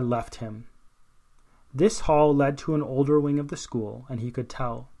Daniel had left him. This hall led to an older wing of the school, and he could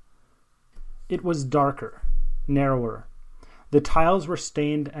tell. It was darker, narrower. The tiles were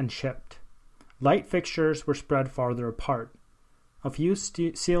stained and chipped. Light fixtures were spread farther apart. A few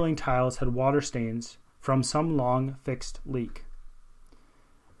ceiling tiles had water stains from some long fixed leak.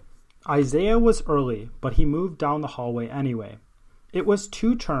 Isaiah was early, but he moved down the hallway anyway. It was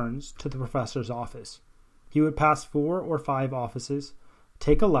 2 turns to the professor's office. He would pass 4 or 5 offices,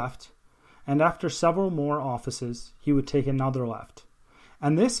 take a left, and after several more offices, he would take another left.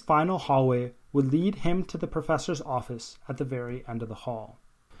 And this final hallway would lead him to the professor's office at the very end of the hall.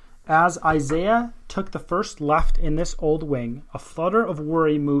 As Isaiah took the first left in this old wing, a flutter of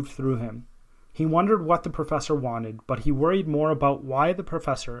worry moved through him. He wondered what the professor wanted, but he worried more about why the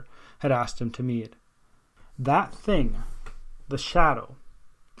professor had asked him to meet. That thing, the shadow,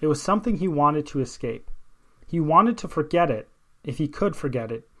 it was something he wanted to escape. He wanted to forget it, if he could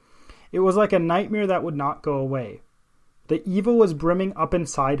forget it. It was like a nightmare that would not go away. The evil was brimming up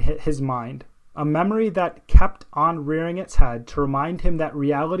inside his mind, a memory that kept on rearing its head to remind him that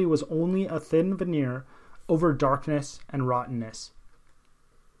reality was only a thin veneer over darkness and rottenness.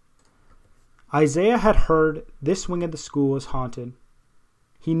 Isaiah had heard this wing of the school was haunted.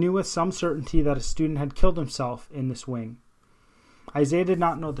 He knew with some certainty that a student had killed himself in this wing. Isaiah did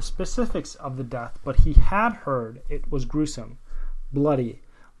not know the specifics of the death, but he had heard it was gruesome, bloody,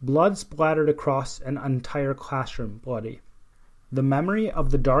 blood splattered across an entire classroom, bloody. The memory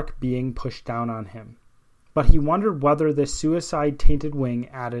of the dark being pushed down on him, but he wondered whether this suicide-tainted wing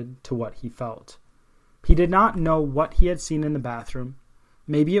added to what he felt. He did not know what he had seen in the bathroom.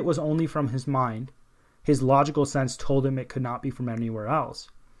 Maybe it was only from his mind. His logical sense told him it could not be from anywhere else.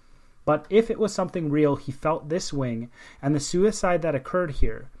 But if it was something real, he felt this wing and the suicide that occurred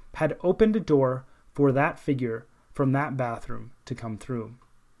here had opened a door for that figure from that bathroom to come through.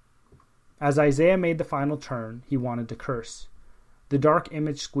 As Isaiah made the final turn, he wanted to curse. The dark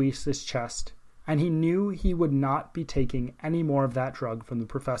image squeezed his chest, and he knew he would not be taking any more of that drug from the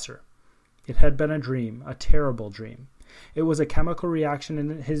professor. It had been a dream, a terrible dream. It was a chemical reaction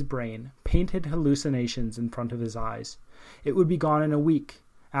in his brain, painted hallucinations in front of his eyes. It would be gone in a week.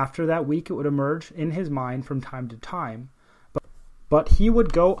 After that week, it would emerge in his mind from time to time, but he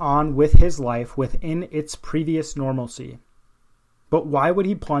would go on with his life within its previous normalcy. But why would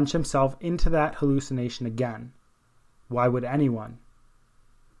he plunge himself into that hallucination again? Why would anyone?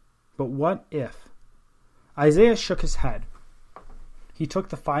 But what if? Isaiah shook his head. He took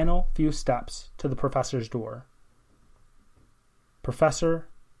the final few steps to the professor's door. Professor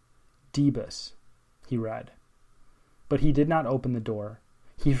Debus, he read. But he did not open the door.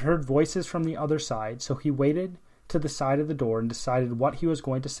 He heard voices from the other side, so he waited to the side of the door and decided what he was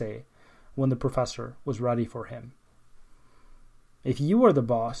going to say when the professor was ready for him. If you were the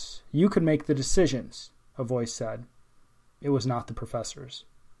boss, you could make the decisions, a voice said. It was not the professor's.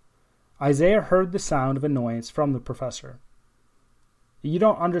 Isaiah heard the sound of annoyance from the professor. You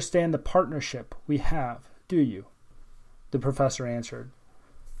don't understand the partnership we have, do you? The professor answered.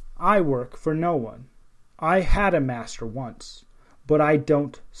 I work for no one. I had a master once, but I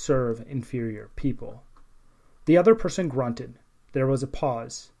don't serve inferior people. The other person grunted. There was a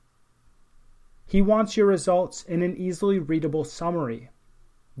pause. He wants your results in an easily readable summary,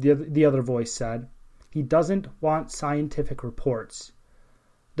 the other voice said. He doesn't want scientific reports.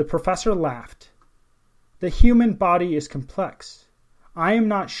 The professor laughed. The human body is complex. I am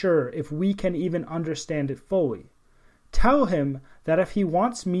not sure if we can even understand it fully. Tell him that if he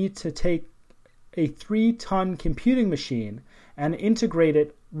wants me to take a 3-ton computing machine and integrate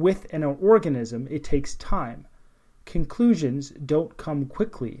it with an organism, it takes time. Conclusions don't come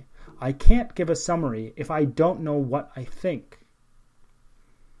quickly. I can't give a summary if I don't know what I think.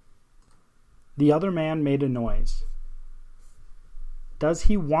 The other man made a noise. Does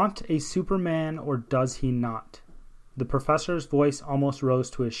he want a Superman or does he not? The professor's voice almost rose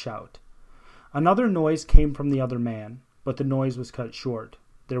to a shout. Another noise came from the other man, but the noise was cut short.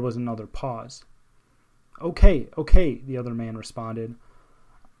 There was another pause. Okay, the other man responded.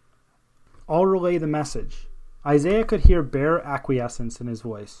 I'll relay the message. Isaiah could hear bare acquiescence in his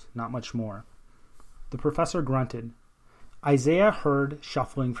voice, not much more. The professor grunted. Isaiah heard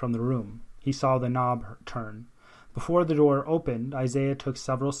shuffling from the room. He saw the knob turn. Before the door opened, Isaiah took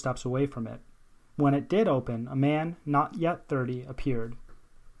several steps away from it. When it did open, a man, not yet 30, appeared.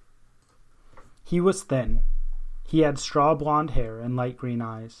 He was thin. He had straw blonde hair and light green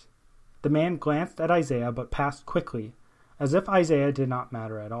eyes. The man glanced at Isaiah but passed quickly, as if Isaiah did not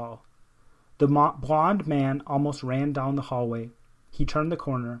matter at all. The blonde man almost ran down the hallway. He turned the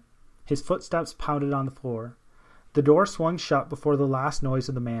corner. His footsteps pounded on the floor. The door swung shut before the last noise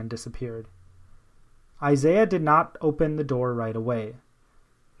of the man disappeared. Isaiah did not open the door right away.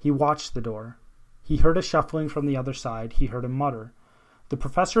 He watched the door. He heard a shuffling from the other side. He heard him mutter. The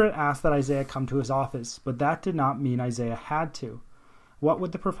professor had asked that Isaiah come to his office, but that did not mean Isaiah had to. What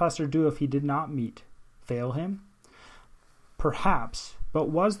would the professor do if he did not meet? Fail him? Perhaps, but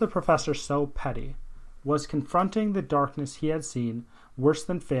was the professor so petty? Was confronting the darkness he had seen worse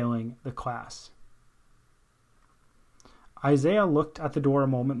than failing the class? Isaiah looked at the door a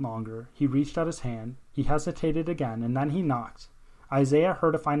moment longer. He reached out his hand. He hesitated again, and then he knocked. Isaiah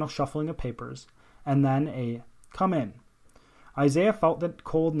heard a final shuffling of papers, and then a, "Come in." Isaiah felt the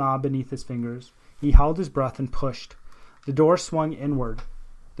cold knob beneath his fingers. He held his breath and pushed. The door swung inward.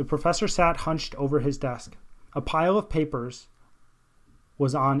 The professor sat hunched over his desk. A pile of papers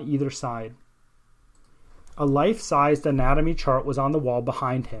was on either side. A life-sized anatomy chart was on the wall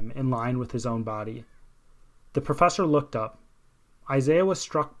behind him, in line with his own body. The professor looked up. Isaiah was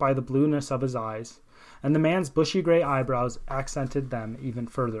struck by the blueness of his eyes, and the man's bushy gray eyebrows accented them even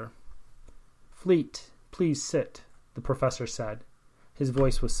further. "Fleet, please sit," the professor said. His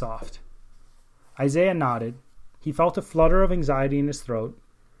voice was soft. Isaiah nodded. He felt a flutter of anxiety in his throat.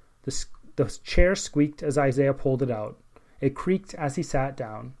 The chair squeaked as Isaiah pulled it out. It creaked as he sat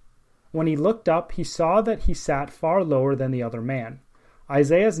down. When he looked up, he saw that he sat far lower than the other man.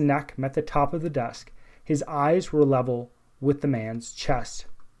 Isaiah's neck met the top of the desk. His eyes were level with the man's chest.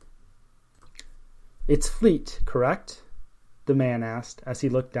 "It's Fleet, correct?" the man asked as he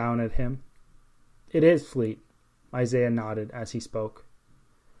looked down at him. "It is Fleet," Isaiah nodded as he spoke.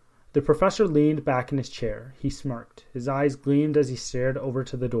 The professor leaned back in his chair. He smirked. His eyes gleamed as he stared over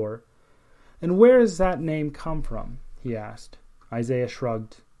to the door. "And where does that name come from?" he asked. Isaiah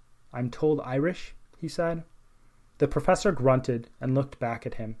shrugged. "I'm told Irish," he said. The professor grunted and looked back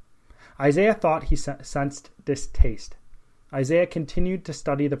at him. Isaiah thought he sensed distaste. Isaiah continued to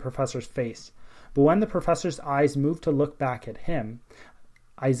study the professor's face, but when the professor's eyes moved to look back at him,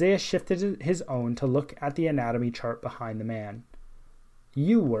 Isaiah shifted his own to look at the anatomy chart behind the man.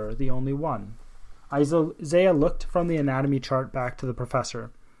 You were the only one. Isaiah looked from the anatomy chart back to the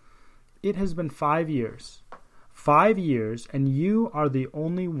professor. It has been 5 years. 5 years, and you are the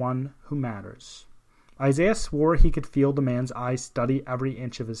only one who matters. Isaiah swore he could feel the man's eyes study every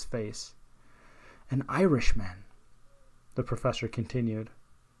inch of his face. An Irishman, the professor continued.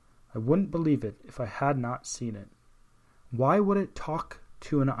 I wouldn't believe it if I had not seen it. Why would it talk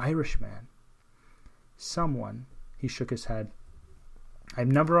to an Irishman? Someone, he shook his head. I've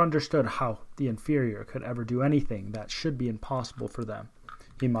never understood how the inferior could ever do anything that should be impossible for them,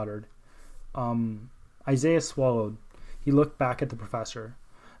 he muttered. Isaiah swallowed. He looked back at the professor.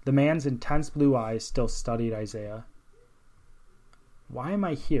 The man's intense blue eyes still studied Isaiah. Why am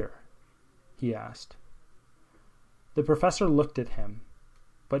I here? He asked. The professor looked at him,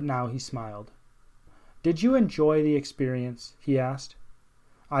 but now he smiled. Did you enjoy the experience? He asked.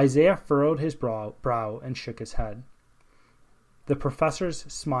 Isaiah furrowed his brow and shook his head. The professor's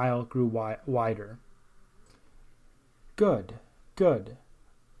smile grew wider. Good, good.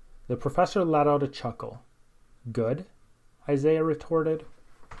 The professor let out a chuckle. Good? Isaiah retorted.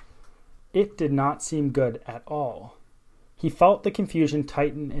 It did not seem good at all. He felt the confusion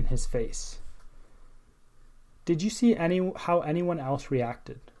tighten in his face. Did you see how anyone else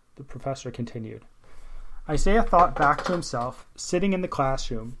reacted? The professor continued. Isaiah thought back to himself, sitting in the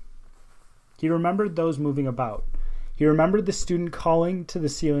classroom. He remembered those moving about. He remembered the student calling to the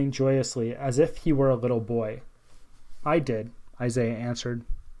ceiling joyously as if he were a little boy. I did, Isaiah answered.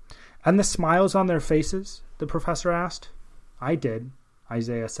 And the smiles on their faces? The professor asked. I did,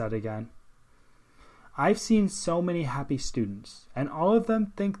 Isaiah said again. I've seen so many happy students, and all of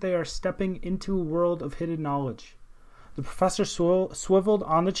them think they are stepping into a world of hidden knowledge. The professor swiveled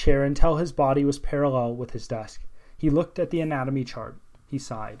on the chair until his body was parallel with his desk. He looked at the anatomy chart. He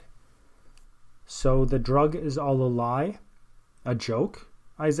sighed. So the drug is all a lie? A joke?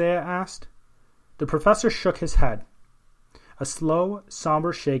 Isaiah asked. The professor shook his head. A slow,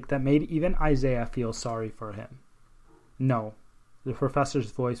 somber shake that made even Isaiah feel sorry for him. No, the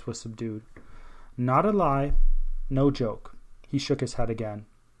professor's voice was subdued. Not a lie, no joke. He shook his head again.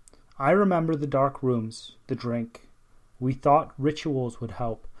 I remember the dark rooms, the drink. We thought rituals would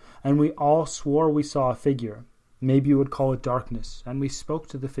help, and we all swore we saw a figure. Maybe you would call it darkness, and we spoke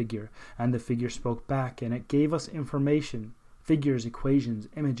to the figure, and the figure spoke back, and it gave us information, figures, equations,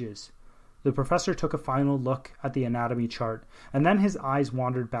 images. The professor took a final look at the anatomy chart, and then his eyes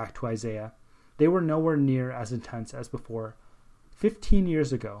wandered back to Isaiah. They were nowhere near as intense as before. 15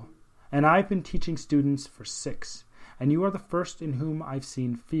 years ago, and I've been teaching students for 6, and you are the first in whom I've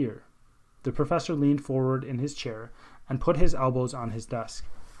seen fear. The professor leaned forward in his chair and put his elbows on his desk.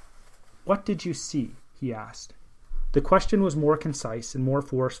 What did you see? He asked. The question was more concise and more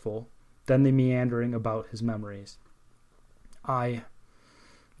forceful than the meandering about his memories. The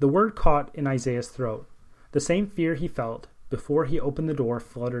word caught in Isaiah's throat. The same fear he felt before he opened the door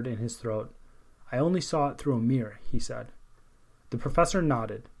fluttered in his throat. I only saw it through a mirror, he said. The professor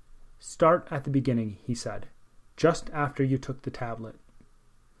nodded. Start at the beginning, he said, just after you took the tablet.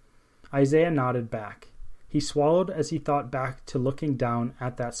 Isaiah nodded back. He swallowed as he thought back to looking down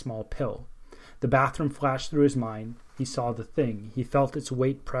at that small pill. The bathroom flashed through his mind. He saw the thing. He felt its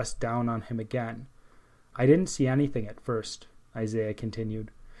weight pressed down on him again. I didn't see anything at first, Isaiah continued.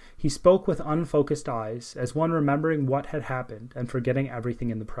 He spoke with unfocused eyes, as one remembering what had happened and forgetting everything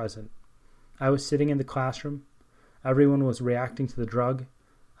in the present. I was sitting in the classroom. Everyone was reacting to the drug.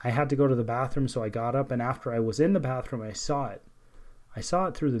 I had to go to the bathroom, so I got up, and after I was in the bathroom, I saw it. I saw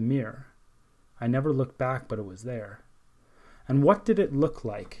it through the mirror. I never looked back, but it was there. And what did it look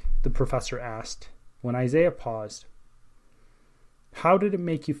like? The professor asked, when Isaiah paused. How did it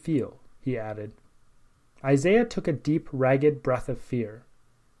make you feel? He added. Isaiah took a deep, ragged breath of fear.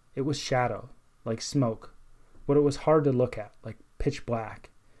 It was shadow, like smoke, but it was hard to look at, like pitch black.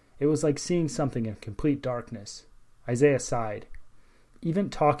 It was like seeing something in complete darkness. Isaiah sighed. Even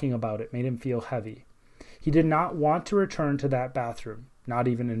talking about it made him feel heavy. He did not want to return to that bathroom, not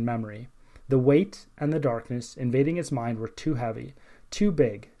even in memory. The weight and the darkness invading his mind were too heavy, too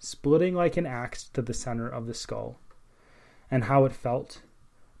big, splitting like an axe to the center of the skull. And how it felt?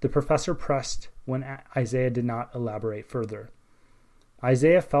 The professor pressed when Isaiah did not elaborate further.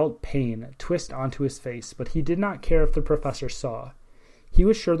 Isaiah felt pain twist onto his face, but he did not care if the professor saw. He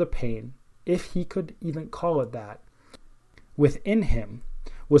was sure the pain, if he could even call it that, within him,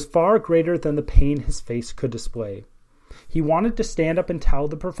 was far greater than the pain his face could display. He wanted to stand up and tell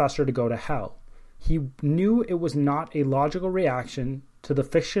the professor to go to hell. He knew it was not a logical reaction to the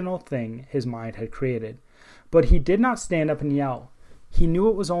fictional thing his mind had created. But he did not stand up and yell. He knew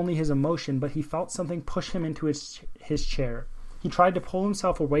it was only his emotion, but he felt something push him into his chair. He tried to pull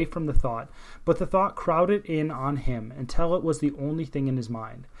himself away from the thought, but the thought crowded in on him until it was the only thing in his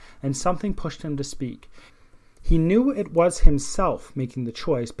mind, and something pushed him to speak. He knew it was himself making the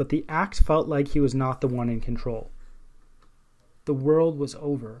choice, but the act felt like he was not the one in control. The world was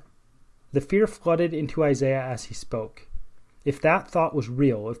over. The fear flooded into Isaiah as he spoke. If that thought was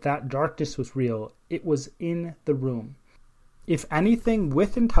real, if that darkness was real, it was in the room. If anything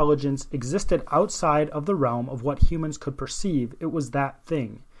with intelligence existed outside of the realm of what humans could perceive, it was that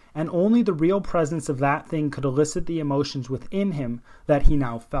thing, and only the real presence of that thing could elicit the emotions within him that he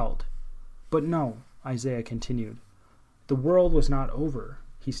now felt. But no, Isaiah continued. The world was not over,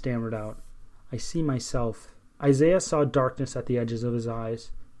 he stammered out. I see myself. Isaiah saw darkness at the edges of his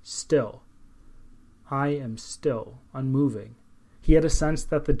eyes. Still. I am still, unmoving. He had a sense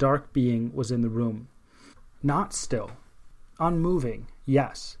that the dark being was in the room. Not still. Unmoving,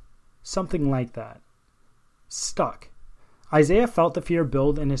 yes. Something like that. Stuck. Isaiah felt the fear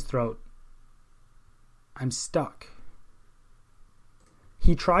build in his throat. I'm stuck.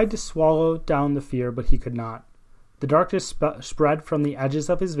 He tried to swallow down the fear, but he could not. The darkness spread from the edges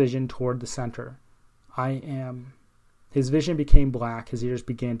of his vision toward the center. I am... His vision became black, his ears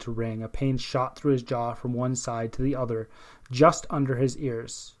began to ring, a pain shot through his jaw from one side to the other, just under his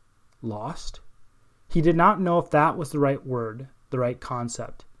ears. Lost? He did not know if that was the right word, the right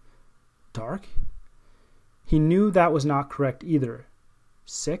concept. Dark? He knew that was not correct either.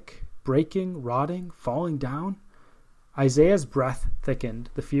 Sick? Breaking? Rotting? Falling down? Isaiah's breath thickened.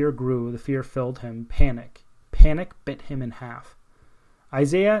 The fear grew. The fear filled him. Panic. Panic bit him in half.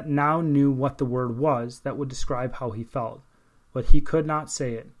 Isaiah now knew what the word was that would describe how he felt, but he could not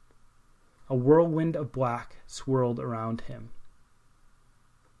say it. A whirlwind of black swirled around him.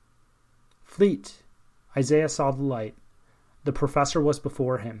 Fleet! Isaiah saw the light. The professor was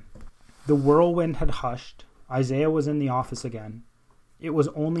before him. The whirlwind had hushed. Isaiah was in the office again. It was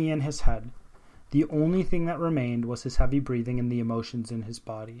only in his head. The only thing that remained was his heavy breathing and the emotions in his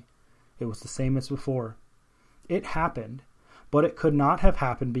body. It was the same as before. It happened. But it could not have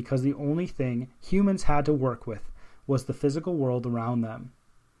happened because the only thing humans had to work with was the physical world around them.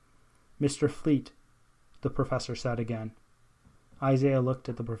 Mr. Fleet, the professor said again. Isaiah looked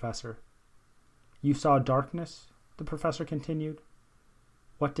at the professor. You saw darkness? The professor continued.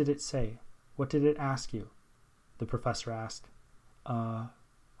 What did it say? What did it ask you? The professor asked.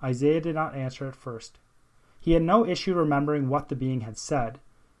 Isaiah did not answer at first. He had no issue remembering what the being had said.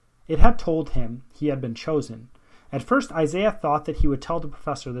 It had told him he had been chosen. At first, Isaiah thought that he would tell the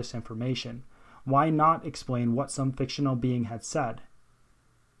professor this information. Why not explain what some fictional being had said?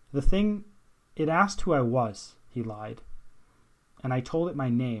 The thing, it asked who I was, he lied. And I told it my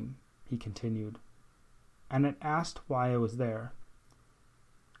name, he continued. And it asked why I was there.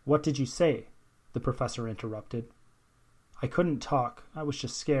 What did you say? The professor interrupted. I couldn't talk. I was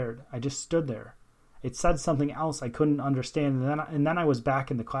just scared. I just stood there. It said something else I couldn't understand, and then I was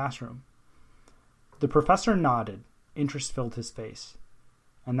back in the classroom. The professor nodded. Interest filled his face.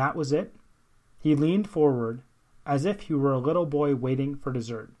 And that was it? He leaned forward, as if he were a little boy waiting for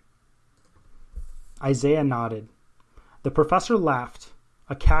dessert. Isaiah nodded. The professor laughed,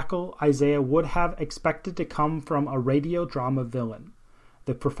 a cackle Isaiah would have expected to come from a radio drama villain.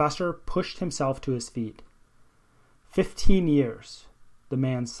 The professor pushed himself to his feet. 15 years, the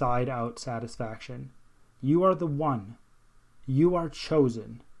man sighed out satisfaction. You are the one. You are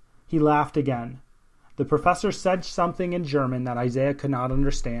chosen. He laughed again. The professor said something in German that Isaiah could not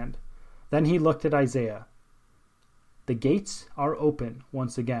understand. Then he looked at Isaiah. The gates are open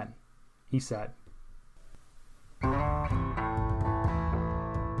once again, he said.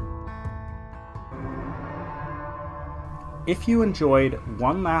 If you enjoyed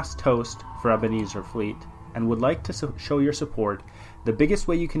One Last Toast for Ebenezer Fleet and would like to show your support, the biggest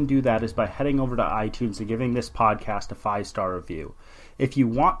way you can do that is by heading over to iTunes and giving this podcast a 5-star review. If you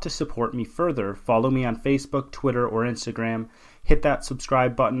want to support me further, follow me on Facebook, Twitter, or Instagram. Hit that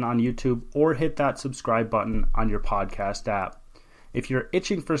subscribe button on YouTube or hit that subscribe button on your podcast app. If you're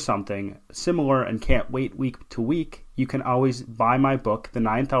itching for something similar and can't wait week to week, you can always buy my book, The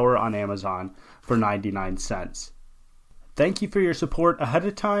Ninth Hour, on Amazon for 99 cents. Thank you for your support ahead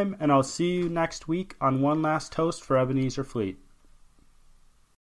of time, and I'll see you next week on One Last Toast for Ebenezer Fleet.